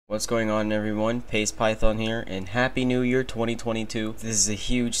What's going on, everyone? Pace Python here, and Happy New Year 2022. This is a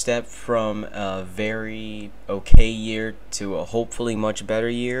huge step from a very okay year to a hopefully much better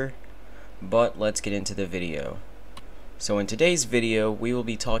year, but let's get into the video. So in today's video, we will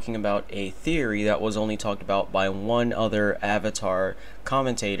be talking about a theory that was only talked about by one other Avatar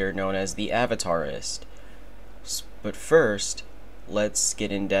commentator known as the Avatarist. But first, let's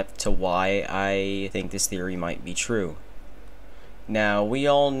get in depth to why I think this theory might be true. Now, we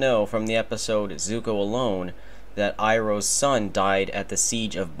all know from the episode Zuko Alone that Iroh's son died at the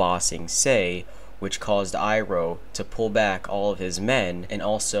siege of Ba Sing Se, which caused Iroh to pull back all of his men and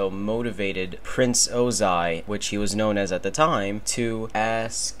also motivated Prince Ozai, which he was known as at the time, to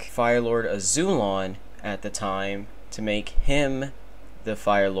ask Fire Lord Azulon at the time to make him the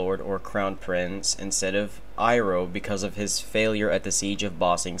Fire Lord or Crown Prince instead of Iroh because of his failure at the siege of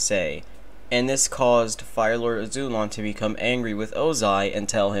Ba Sing Se. And this caused Fire Lord Azulon to become angry with Ozai and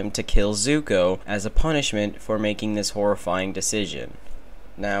tell him to kill Zuko as a punishment for making this horrifying decision.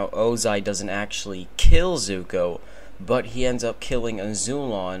 Now, Ozai doesn't actually kill Zuko, but he ends up killing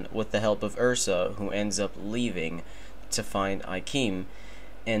Azulon with the help of Ursa, who ends up leaving to find Ikem,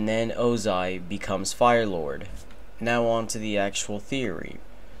 and then Ozai becomes Fire Lord. Now on to the actual theory.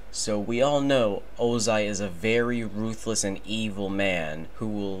 So we all know Ozai is a very ruthless and evil man who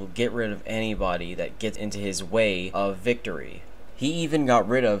will get rid of anybody that gets into his way of victory. He even got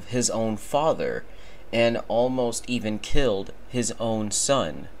rid of his own father and almost even killed his own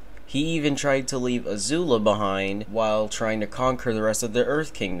son. He even tried to leave Azula behind while trying to conquer the rest of the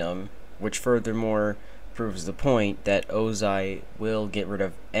Earth Kingdom, which furthermore proves the point that Ozai will get rid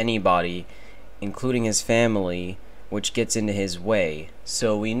of anybody, including his family, which gets into his way.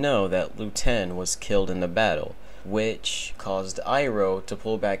 So we know that Lu Ten was killed in the battle, which caused Iroh to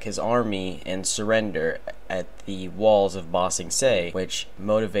pull back his army and surrender at the walls of Ba Sing Se, which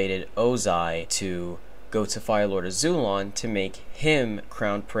motivated Ozai to go to Fire Lord Azulon to make him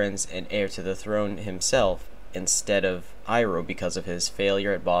Crown Prince and heir to the throne himself instead of Iroh because of his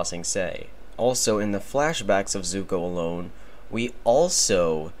failure at Ba Sing Se. Also, in the flashbacks of Zuko Alone, we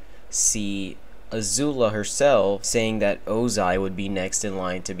also see Azula herself saying that Ozai would be next in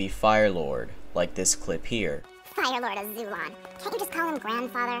line to be Fire Lord, like this clip here. Fire Lord Azulon. Can't you just call him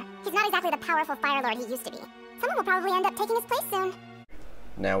grandfather? He's not exactly the powerful Fire Lord he used to be. Someone will probably end up taking his place soon.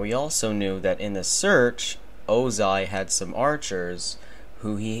 Now, we also knew that in the search, Ozai had some archers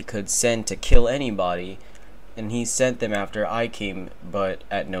who he could send to kill anybody, and he sent them after Ikem, but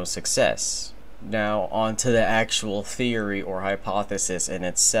at no success. Now, on to the actual theory or hypothesis in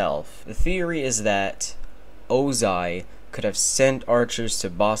itself. The theory is that Ozai could have sent archers to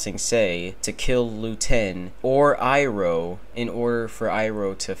Ba Sing Se to kill Lu Ten or Iroh in order for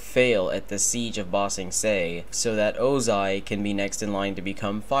Iroh to fail at the siege of Ba Sing Se so that Ozai can be next in line to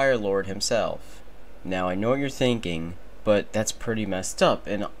become Fire Lord himself. Now, I know what you're thinking, but that's pretty messed up,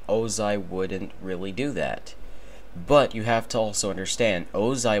 and Ozai wouldn't really do that. But you have to also understand,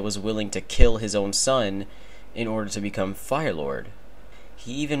 Ozai was willing to kill his own son in order to become Fire Lord.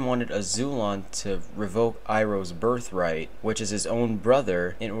 He even wanted Azulon to revoke Iroh's birthright, which is his own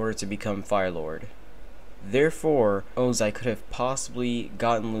brother, in order to become Fire Lord. Therefore, Ozai could have possibly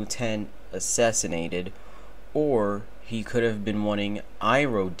gotten Lu Ten assassinated, or he could have been wanting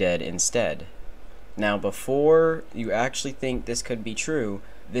Iroh dead instead. Now, before you actually think this could be true,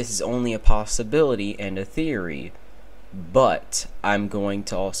 this is only a possibility and a theory, but I'm going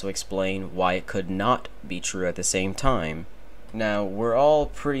to also explain why it could not be true at the same time. Now, we're all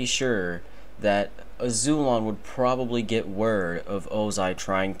pretty sure that Azulon would probably get word of Ozai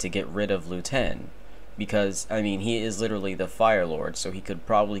trying to get rid of Lu Ten, because, I mean, he is literally the Fire Lord, so he could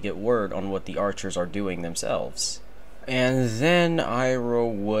probably get word on what the archers are doing themselves. And then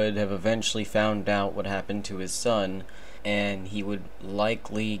Iroh would have eventually found out what happened to his son, and he would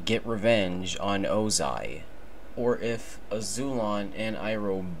likely get revenge on Ozai. Or if Azulon and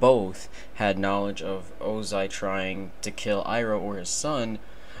Iroh both had knowledge of Ozai trying to kill Iroh or his son,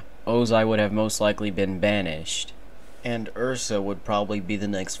 Ozai would have most likely been banished, and Ursa would probably be the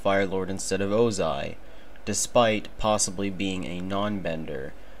next Fire Lord instead of Ozai, despite possibly being a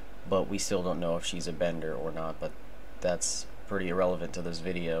non-bender, but we still don't know if she's a bender or not, but that's pretty irrelevant to this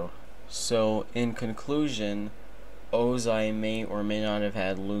video. So, in conclusion, Ozai may or may not have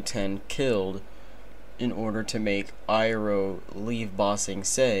had Lu Ten killed in order to make Iroh leave Ba Sing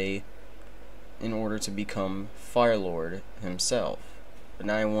Se in order to become Fire Lord himself.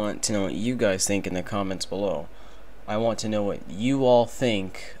 And I want to know what you guys think in the comments below. I want to know what you all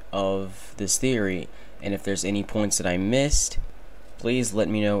think of this theory, and if there's any points that I missed, Please let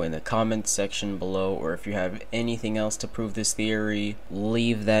me know in the comments section below, or if you have anything else to prove this theory,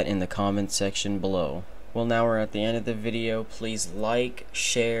 leave that in the comments section below. Well, now we're at the end of the video. Please like,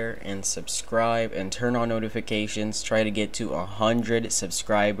 share, and subscribe, and turn on notifications. Try to get to 100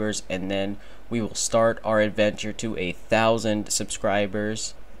 subscribers, and then we will start our adventure to 1,000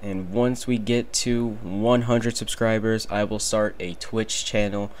 subscribers. And once we get to 100 subscribers, I will start a Twitch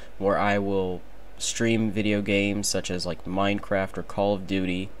channel where I will stream video games such as like Minecraft or Call of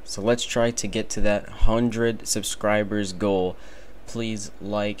Duty. So let's try to get to that 100 subscribers goal. Please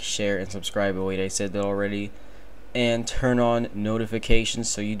like, share, and subscribe. Oh wait, I said that already. And turn on notifications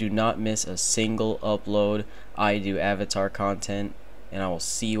so you do not miss a single upload. I do Avatar content, and I will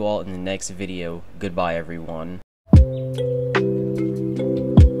see you all in the next video. Goodbye, everyone.